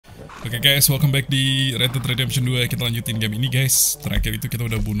Oke guys, welcome back di Red Dead Redemption 2. Kita lanjutin game ini guys. Terakhir itu kita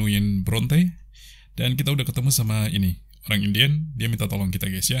udah bunuhin Bronte. Dan kita udah ketemu sama ini, orang Indian. Dia minta tolong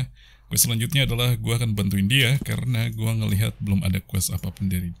kita guys ya. Quest selanjutnya adalah gue akan bantuin dia karena gue ngelihat belum ada quest apapun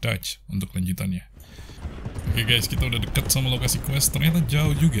dari Dutch untuk lanjutannya. Oke guys, kita udah deket sama lokasi quest. Ternyata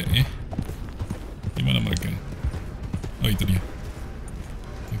jauh juga ya. Dimana mereka? Oh itu dia.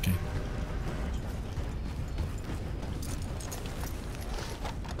 Oke.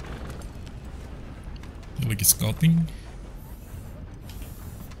 Lagi scouting.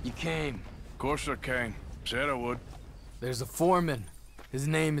 You came. Of course I came. Said I would. There's a foreman. His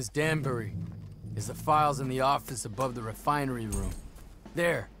name is Danbury. There's the files in the office above the refinery room.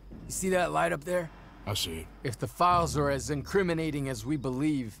 There. You see that light up there? I see it. If the files are as incriminating as we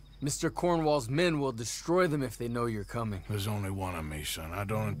believe, Mr. Cornwall's men will destroy them if they know you're coming. There's only one of me, son. I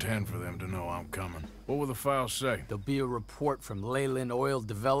don't intend for them to know I'm coming. What will the files say? There'll be a report from Leyland Oil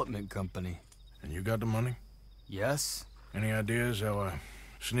Development Company. And you got the money? Yes? Any ideas how I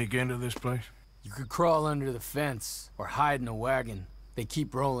sneak into this place? You could crawl under the fence or hide in a wagon. They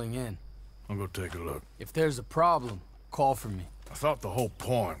keep rolling in. I'll go take a look. If there's a problem, call for me. I thought the whole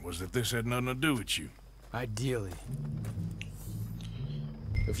point was that this had nothing to do with you. Ideally.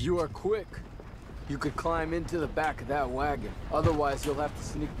 If you are quick, you could climb into the back of that wagon. Otherwise, you'll have to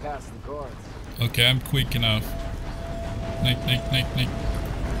sneak past the guards. Okay, I'm quick enough. Naik.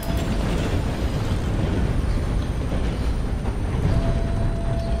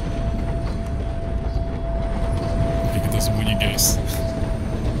 Oke, kita sembunyi guys.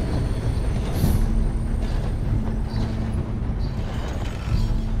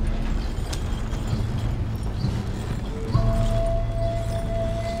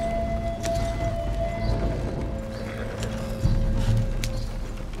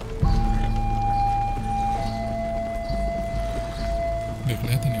 Nggak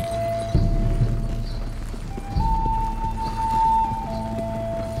kelihatan ya.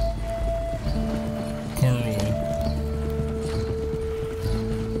 Cornwall.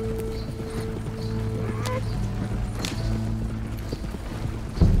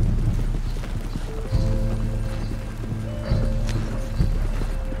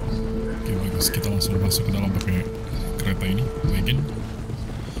 Oke bagus, kita langsung masuk ke dalam pakai kereta ini, wagon.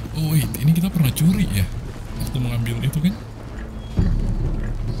 Oh wait, ini kita pernah curi ya waktu mengambil itu kan?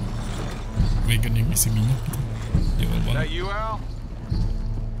 Wagon yang isi minyak gitu. Jauh banget. That you, Al?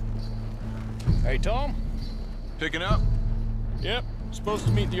 Hey, Tom? Picking up? Yep. Supposed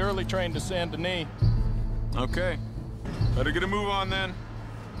to meet the early train to Saint Denis. Okay. Better get a move on then.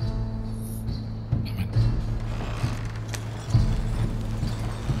 Aman.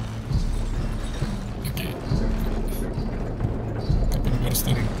 Oke. Kapan gue harus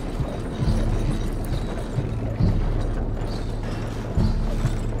turun?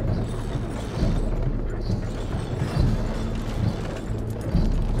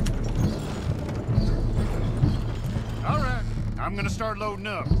 I'm gonna start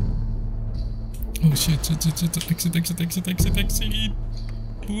loading up. Oh shit, exit.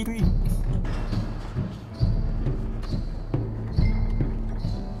 Buru.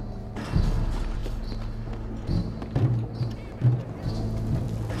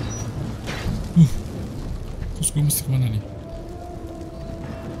 Terus gue mesti kemana nih?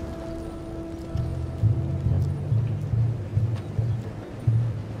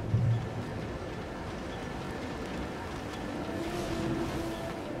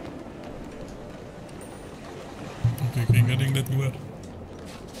 Oke, nggak ada yang lihat gua.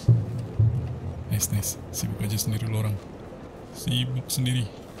 Nice. Sibuk aja sendiri lo orang. Sibuk sendiri.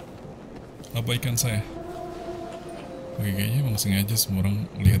 Abaikan saya. Oke, kayaknya emang sengaja semua orang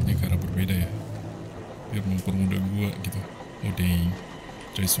lihatnya ke arah berbeda ya. Biar mempermudah gua gitu. Oh dang.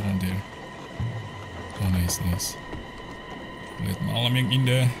 There's one there. Oh nice. Lihat malam yang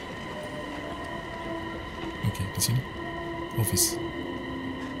indah. Oke, di sini. Office.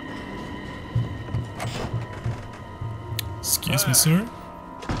 Excuse me, sir.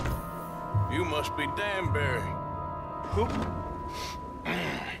 You must be Danbury. Who?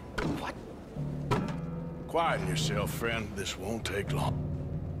 What? Quieten yourself, friend. This won't take long.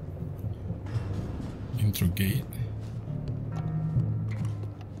 Interrogate.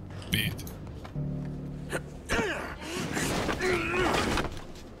 Bit.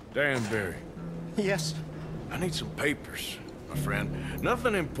 Danbury, Yes. I need some papers, my friend.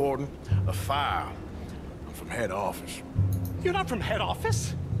 Nothing important. A file. I'm from head office. You're not from head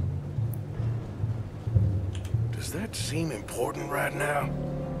office? Does that seem important right now?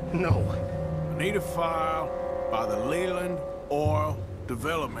 No. I need a file by the Leyland Oil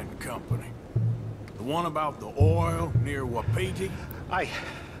Development Company. The one about the oil near Wapiti?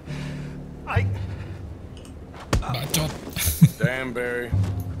 Bacot. Danbury.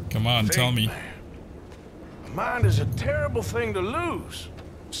 Come on, tell me. A mind is a terrible thing to lose,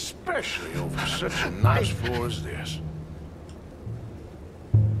 especially over such a nice floor as this.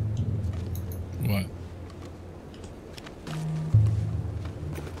 What?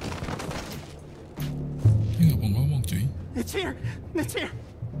 Dia nggak mau ngomong, cuy. It's here. It's here.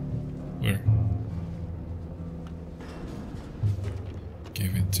 Where?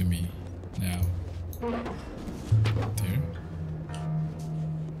 Give it to me now. There.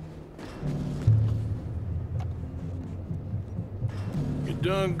 You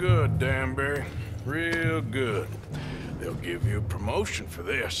done good, Danbury. Real good. They'll give you a promotion for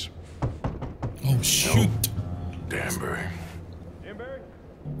this. Oh shoot! Danbury. Danbury?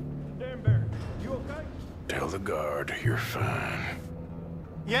 Danbury, you okay? Tell the guard you're fine.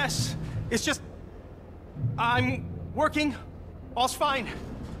 Yes. It's just... I'm working. All's fine.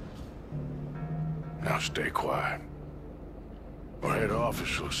 Now stay quiet. Or head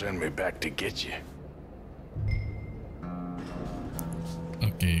office will send me back to get you.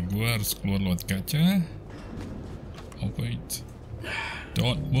 Oke, gua harus keluar lewat kaca. Oh wait,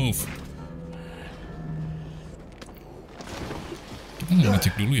 don't move. Kita nggak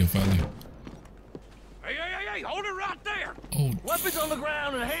ngecek dulu ya filenya. Hey, hold it right there! Oh, Weapons on the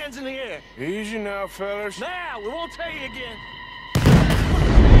ground and hands in the air. Easy now, fellas. Now, we won't tell you again.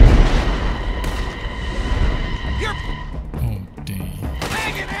 You're oh dang.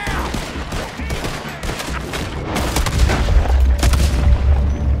 hanging out!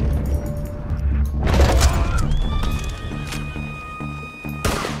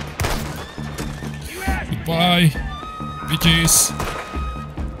 Goodbye, bitches.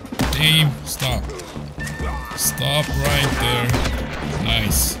 Aim, stop. Stop right there.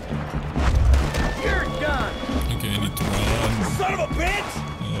 Nice. You're done! Okay, I need to run. Son of a bitch!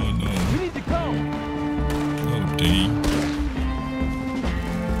 Oh no. You need to go! Oh dang.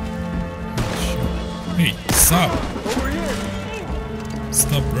 Hey, stop. Over here!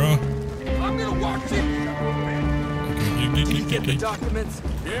 Stop, bro. I'm gonna watch it! Okay, Get the documents.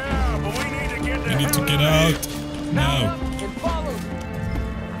 Yeah, but we need to get the I need to hell get out of out. here. Now. And follow.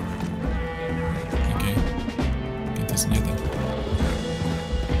 Oke. Ganti senjata.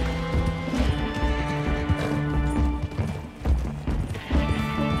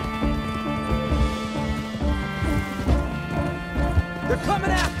 They're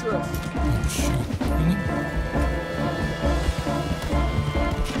coming after us. Oh shoot. Really?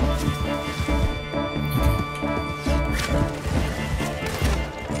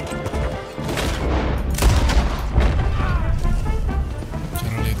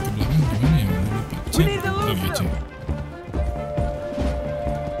 Cara lihat ke belakang gimana ya? Gua lupa. Cek. Oh iya, cek.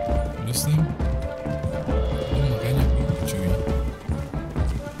 Lose them. Oh makanya bro, cuy.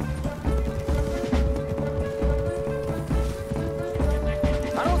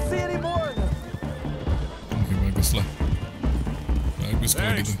 I don't see any more of them. Oke, bagus lah. Bagus kalau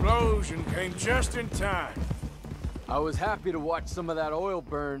That gitu. explosion came just in time. I was happy to watch some of that oil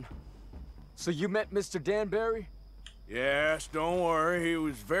burn. So you met Mr. Danbury? Yes, don't worry, he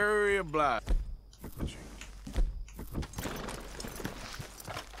was very obliging.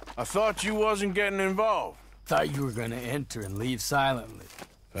 I thought you wasn't getting involved. Thought you were gonna enter and leave silently.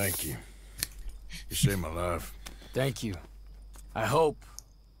 Thank you. You saved my life. Thank you. I hope.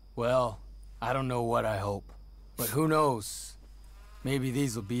 Well, I don't know what I hope. But who knows? Maybe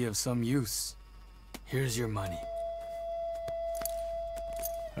these will be of some use. Here's your money.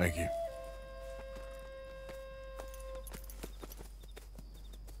 Thank you.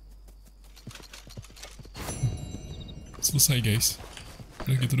 Selesai guys.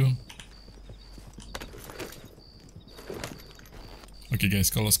 Udah gitu dong. Oke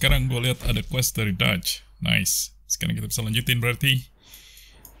guys, kalau sekarang gue lihat ada quest dari Dutch. Nice. Sekarang kita bisa lanjutin berarti.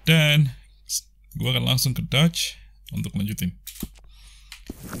 Dan gue akan langsung ke Dutch untuk lanjutin.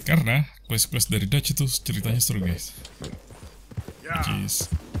 Karena quest-quest dari Dutch itu ceritanya seru guys. Which is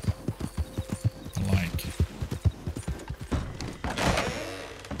I like.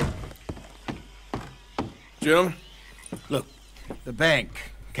 Gentlemen, Look, the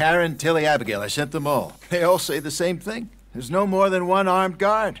bank, Karen, Tilly, Abigail, I sent them all. They all say the same thing. There's no more than one armed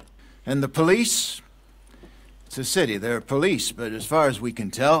guard. And the police? It's a city, there are police, but as far as we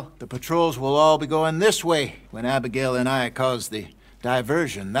can tell, the patrols will all be going this way when Abigail and I cause the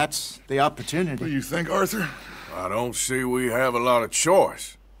diversion. That's the opportunity. what do you think, Arthur? I don't see we have a lot of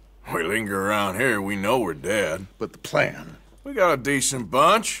choice. We linger around here, we know we're dead. But the plan? We got a decent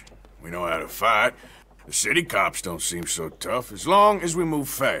bunch. We know how to fight. The city cops don't seem so tough as long as we move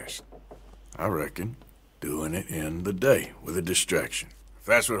fast. I reckon doing it in the day with a distraction. if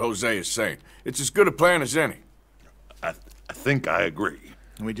that's what Jose is saying. It's as good a plan as any. I think I agree.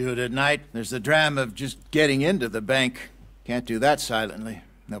 We do it at night. There's the drama of just getting into the bank. Can't do that silently.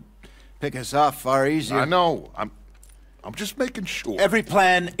 They'll pick us off far easier. I know. I'm just making sure. Every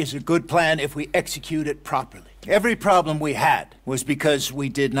plan is a good plan if we execute it properly. Every problem we had was because we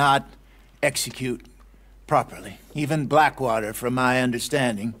did not execute properly. Even Blackwater, from my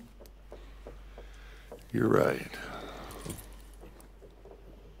understanding. You're right.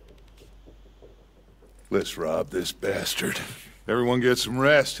 Let's rob this bastard. Everyone get some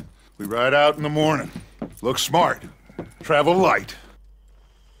rest. We ride out in the morning. Look smart. Travel light.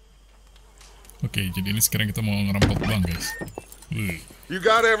 Oke, jadi ini sekarang kita mau ngerampok bank, guys. You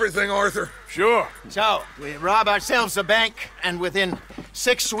got everything, Arthur? Sure. So, we rob ourselves a bank, and within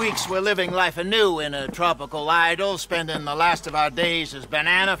 6 weeks we're living life anew in a tropical idyll, spending the last of our days as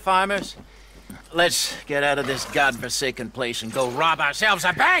banana farmers. Let's get out of this godforsaken place and go rob ourselves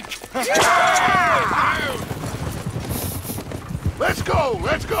a bank! Let's go!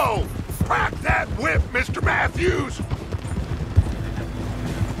 Let's go! Crack that whip, Mr. Matthews!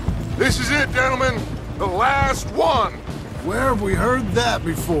 This is it, gentlemen. The last one. Where have we heard that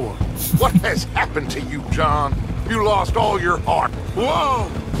before? What has happened to you, John? You lost all your heart. Whoa!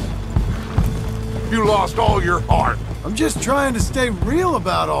 You lost all your heart. I'm just trying to stay real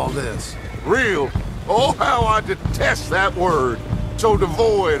about all this. Real? Oh, how I detest that word. So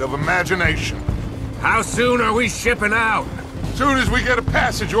devoid of imagination. How soon are we shipping out? Soon as we get a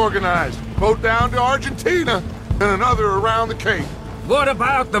passage organized. Boat down to Argentina and another around the Cape. What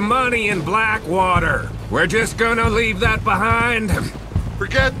about the money in Blackwater? We're just gonna leave that behind?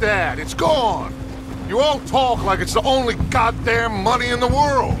 Forget that. It's gone. You all talk like it's the only goddamn money in the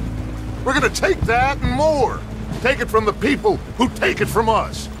world. We're gonna take that and more. Take it from the people who take it from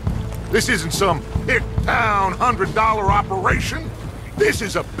us. This isn't some hick-town $100 operation. This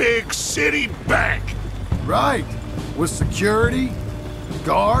is a big city bank. Right. With security,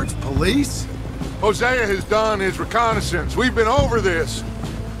 guards, police. Hosea has done his reconnaissance. We've been over this.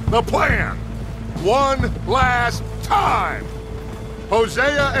 The plan. One last time.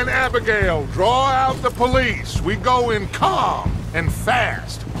 Hosea and Abigail draw out the police. We go in calm and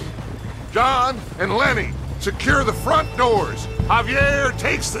fast. John and Lenny secure the front doors. Javier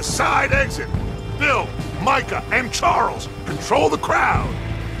takes the side exit. Bill, Micah, and Charles control the crowd.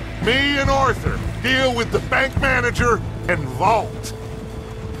 Me and Arthur deal with the bank manager and vault.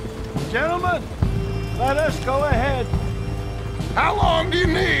 Gentlemen, let us go ahead. How long do you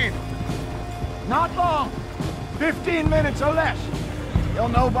need? Not long. 15 minutes or less. You'll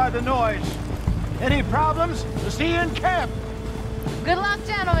know by the noise. Any problems? See you in camp. Good luck,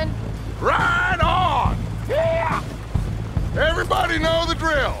 gentlemen. Right on! Yeah! Everybody know the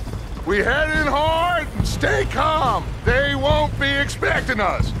drill. We head in hard and stay calm. They won't be expecting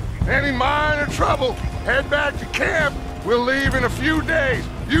us. Any minor trouble, head back to camp. We'll leave in a few days.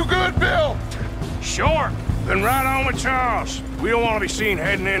 You good, Bill? Sure. Then right on with Charles. We don't want to be seen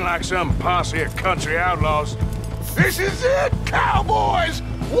heading in like some posse of country outlaws. This is it, cowboys!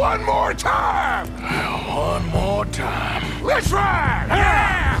 One more time! One more time. Let's ride!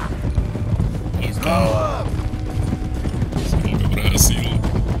 Yeah! Oke. Semoga berhasil.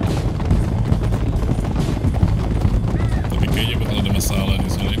 Tapi kayaknya bakal ada masalah nih,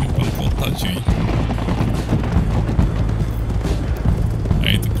 soalnya ini bukan kota, cuy. Nah,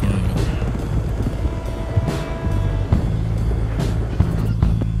 itu Colonel.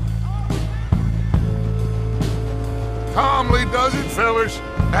 Calmly does it, fellas.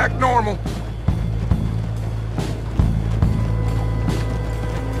 Act normal.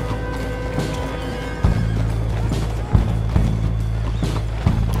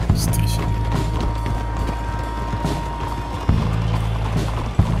 Station.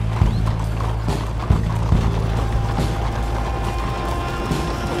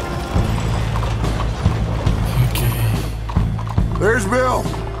 Okay. There's Bill.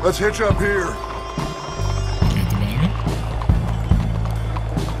 Let's hitch up here. Oke, itu banget.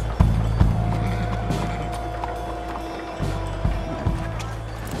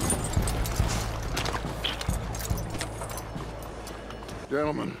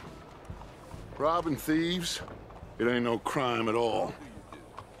 Gentlemen, robbing thieves, it ain't no crime at all.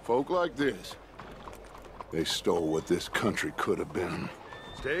 Folk like this, they stole what this country could have been.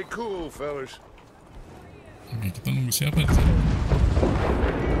 Stay cool, fellas. Oke, kita nunggu siapa di sana?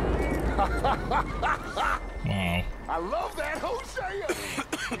 Wow. I love that Hosea.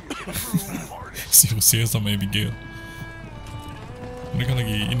 Si Hosea sama Abigail. Mereka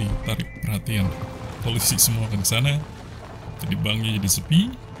lagi ini tarik perhatian polisi semua ke sana. Jadi banknya jadi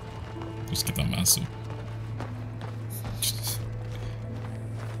sepi. Terus kita masuk.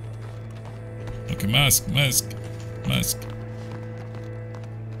 Oke, mask.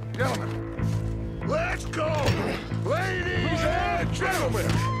 Gentlemen, let's go! Ladies and gentlemen,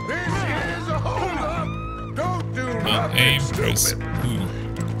 this is a hold-up! Don't do nothing Aim, press. stupid!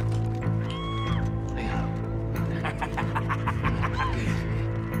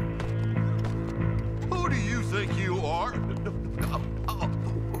 Who do you think you are?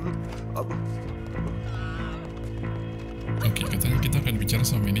 Oke, katanya kita akan bicara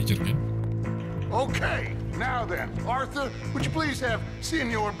sama manajer kan? Okay, now then, Arthur, would you please have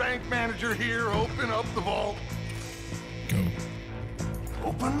Senior Bank Manager here open up the vault? Go.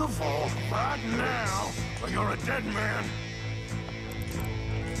 Open the vault right now, or you're a dead man.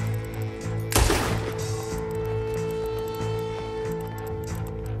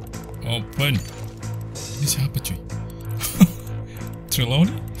 Open. Ini siapa cuy?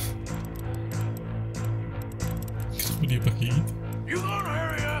 Trelawney? Kenapa dia pakai gitu? You gonna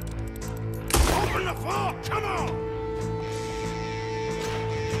hurry up? Open the vault, come on!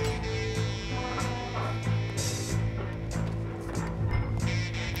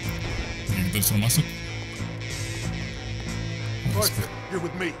 Oke, kita disuruh masuk. Arthur, you're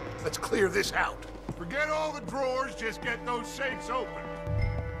with me. Let's clear this out. Forget all the drawers, just get those safes open.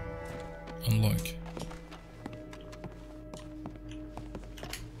 Unlock.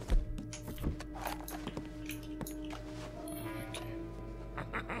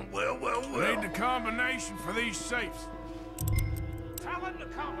 Well. Need the combination for these safes. Tell him the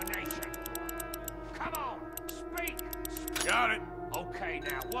combination. Come on, speak. Got it. Okay,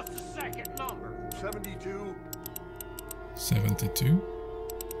 now, what's the second number? 72. 72.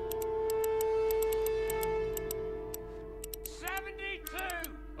 72.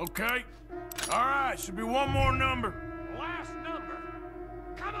 Okay. All right, should be one more number. Last number.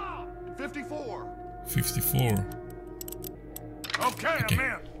 Come on. 54. 54. Okay, Okay. I'm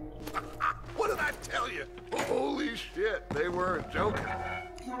in. What did I tell you? Holy shit, they weren't joking.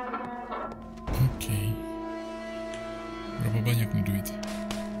 Oke. Berapa banyak nih duit?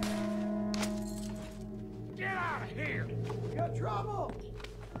 Get out of here. Got trouble!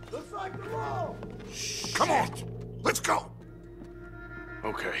 Looks like the wall! Come on, let's go.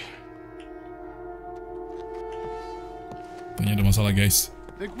 Okay. Tanya ada masalah guys.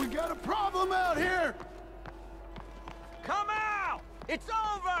 Think we got a problem out here! Come out. It's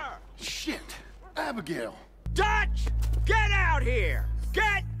over. Shit! Abigail! Dutch, get out here.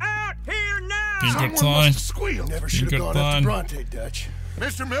 Get out here now. Someone Pinkerton. must have squealed. Never should have gone Pinkerton. after Bronte, Dutch.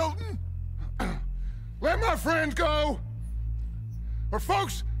 Mr. Milton, let my friends go. Or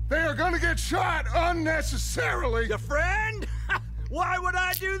folks, they are gonna get shot unnecessarily. Your friend? Why would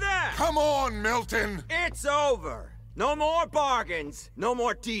I do that? Come on, Milton. It's over. No more bargains. No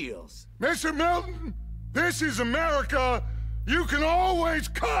more deals. Mr. Milton, this is America. You can always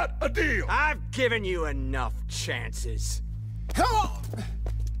cut a deal. I've given you enough chances. Come on!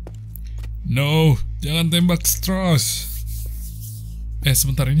 No, jangan tembak terus.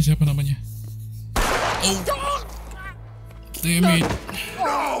 Sebentar, ini siapa namanya? Oh, damn it.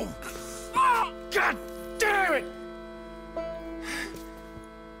 No! God damn it!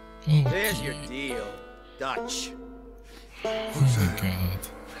 Oh, There's your deal, Dutch. oh my god.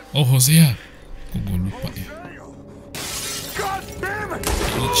 Oh, Hosea. Kok gue lupa ya? God damn it!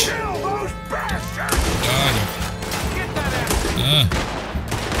 Ouch. Kill those bastards! Ah, ya. Get that ass! Ah.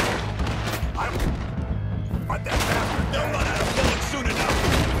 But that bastard don't run out of bullets soon enough.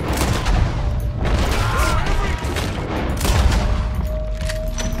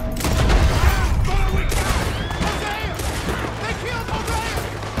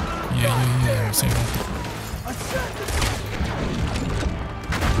 Iya, Hosea mati.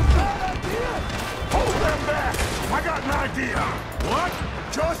 Hold them back! I got an idea. What?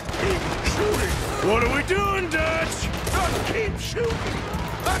 Just keep shooting. What are we doing, Dutch? Just keep shooting.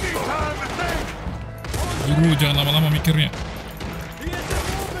 I need time to think. Buru, jangan lama-lama mikirnya. He isn't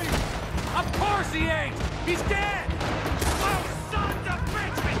moving! Of course he ain't! He's dead! Oh, sons of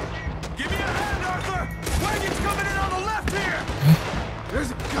bitches! Give me a hand, Arthur. Wagon's coming in on the left here.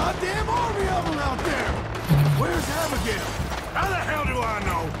 There's a goddamn army of them out there! Where's Abigail? How the hell do I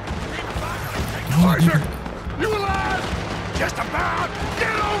know? Arthur, you alive? Just about.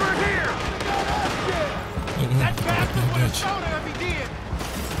 Get over here. That bastard would have Shoot him if he did!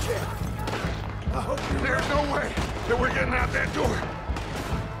 There's no way that we're getting out that door.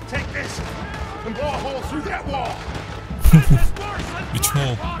 Take this and blow a hole through that wall. Which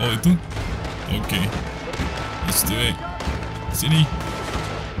wall? Oh, itu? Oke. Let's do it. Sini.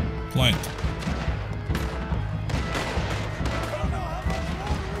 Plant.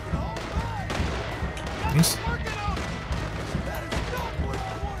 Terus?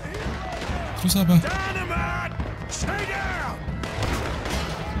 Terus apa?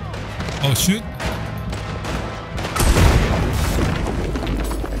 Oh shit.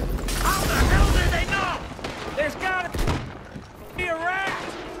 How the hell did they know? There's gotta be a rat.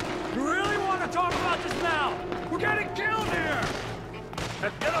 You really want to talk about this now? We're getting killed here.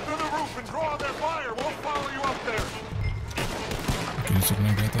 Get up to the roof and draw their fire. We'll follow you up there. Oke, masuk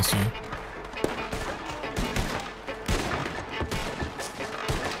naik ke atas ya.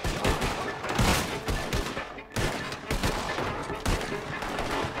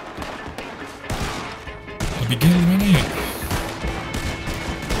 Abigail di mana ya?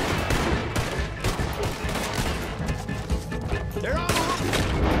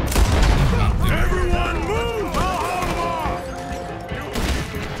 Everyone move! I'll hold them off!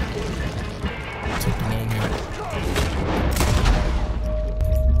 Satu nomor ya.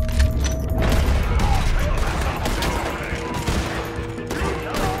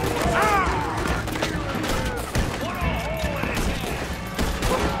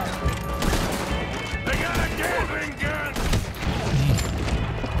 They got a gambling gun!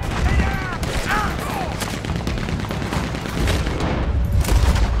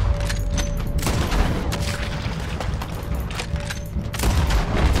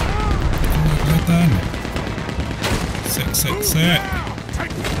 Nggak kelihatan. Set.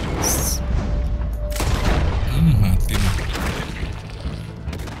 Mati nih.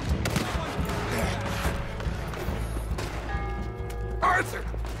 Arthur!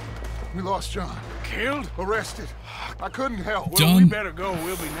 We lost John. Killed? Arrested. I couldn't help. Well, we John. better go.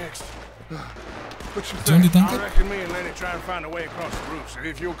 We'll be next. What you John think? I ditangkap? reckon me and Lenny try and find a way across the roof, so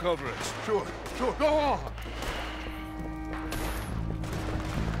if you'll cover us. Sure. Go on.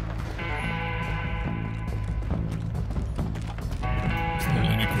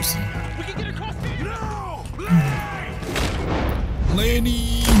 Lenny kursi. We can get across here. No!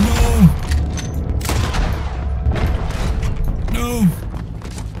 Lenny, no. No.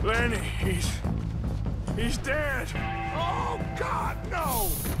 Lenny, he's dead. Oh, God, no! Oh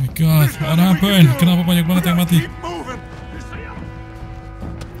my god, what happened? Kenapa banyak banget yang mati? Keep moving.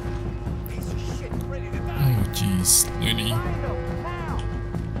 Oh jeez, Lenny.